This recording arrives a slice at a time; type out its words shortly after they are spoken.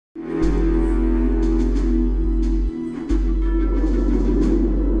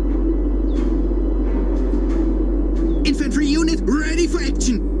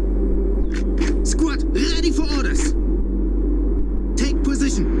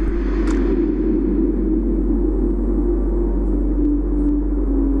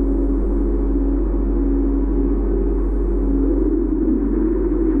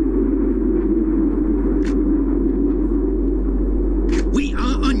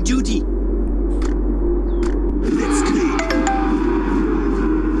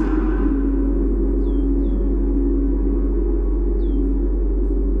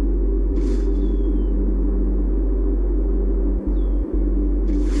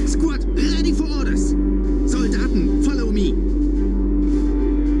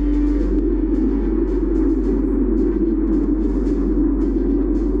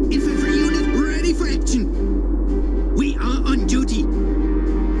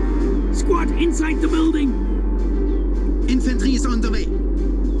Inside the building! Infantry is on the way.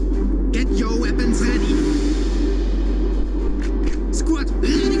 Get your weapons ready. Squad,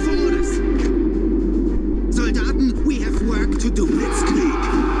 ready for orders. Soldaten, we have work to do. Blitzkrieg.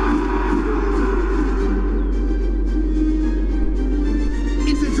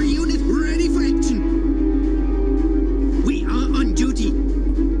 Infantry unit, ready for action. We are on duty.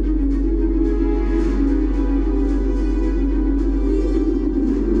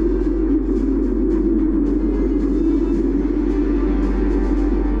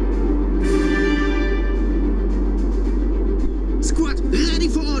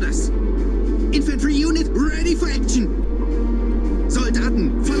 Infantry unit ready for action.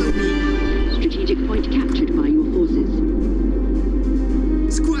 Soldaten, follow me. Strategic point captured by your forces.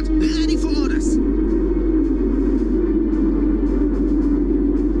 Squad ready for orders.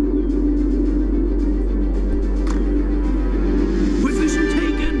 Position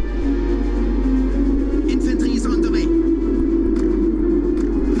taken. Infantry is on the way.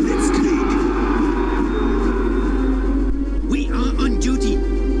 Blitzkrieg. We are on duty.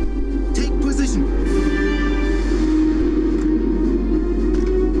 Take position.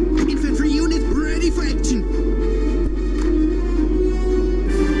 Infantry unit ready for action.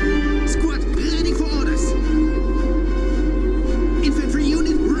 Squad ready for orders. Infantry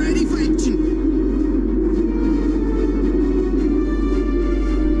unit ready for action.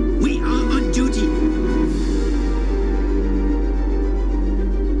 We are on duty.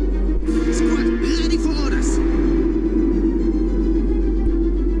 Squad ready for orders.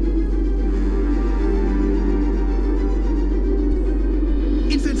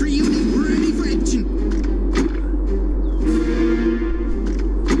 Infantry unit ready for action.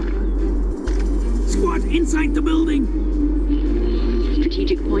 Squad inside the building.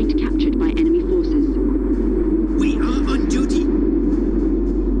 Strategic point captured by enemy forces. We are on duty.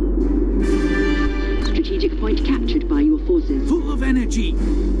 Strategic point captured by your forces. Full of energy.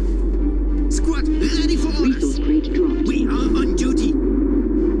 Squad ready for orders. Resource crate dropped. We are on duty.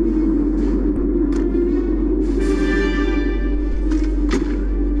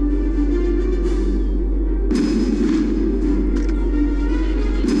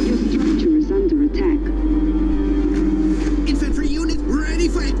 Your structure is under attack. Infantry unit ready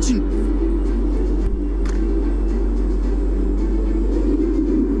for action.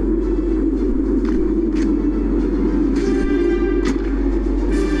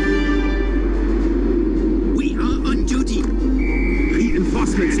 We are on duty.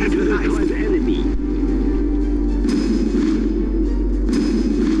 Reinforcements have arrived. Enemy.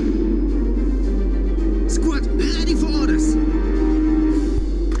 Squad ready for orders.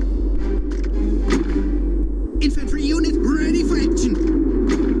 Infantry unit ready for action.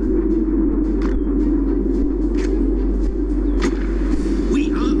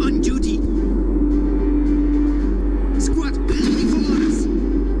 We are on duty. Squad ready for orders.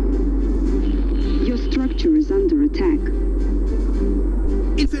 Your structure is under attack.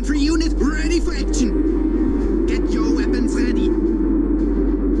 Infantry unit ready for action. Get your weapons ready.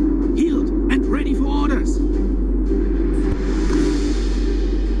 Healed and ready for orders.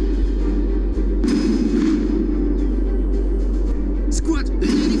 Squad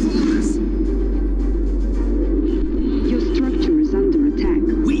ready for orders. Your structure is under attack.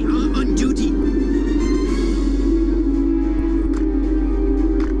 We are on duty.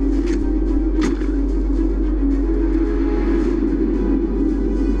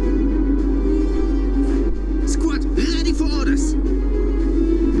 Squad ready for orders.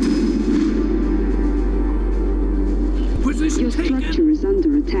 Position Your taken. structure is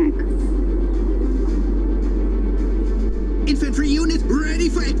under attack. Infantry unit ready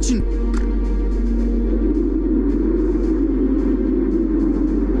for action.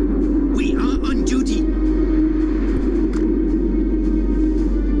 We are on duty.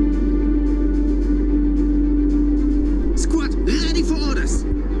 Squad ready for orders.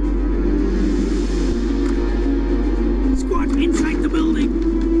 Squad inside the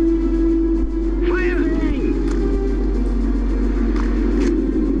building.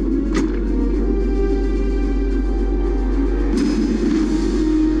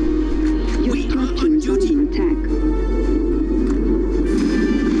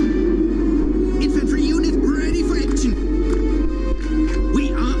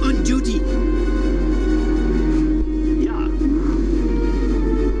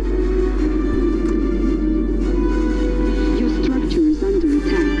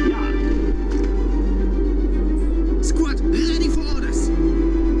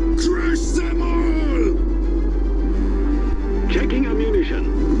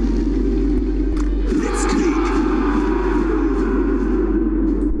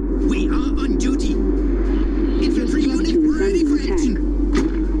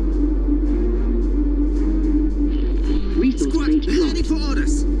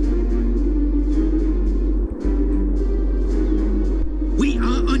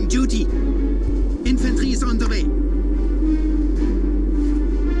 duty.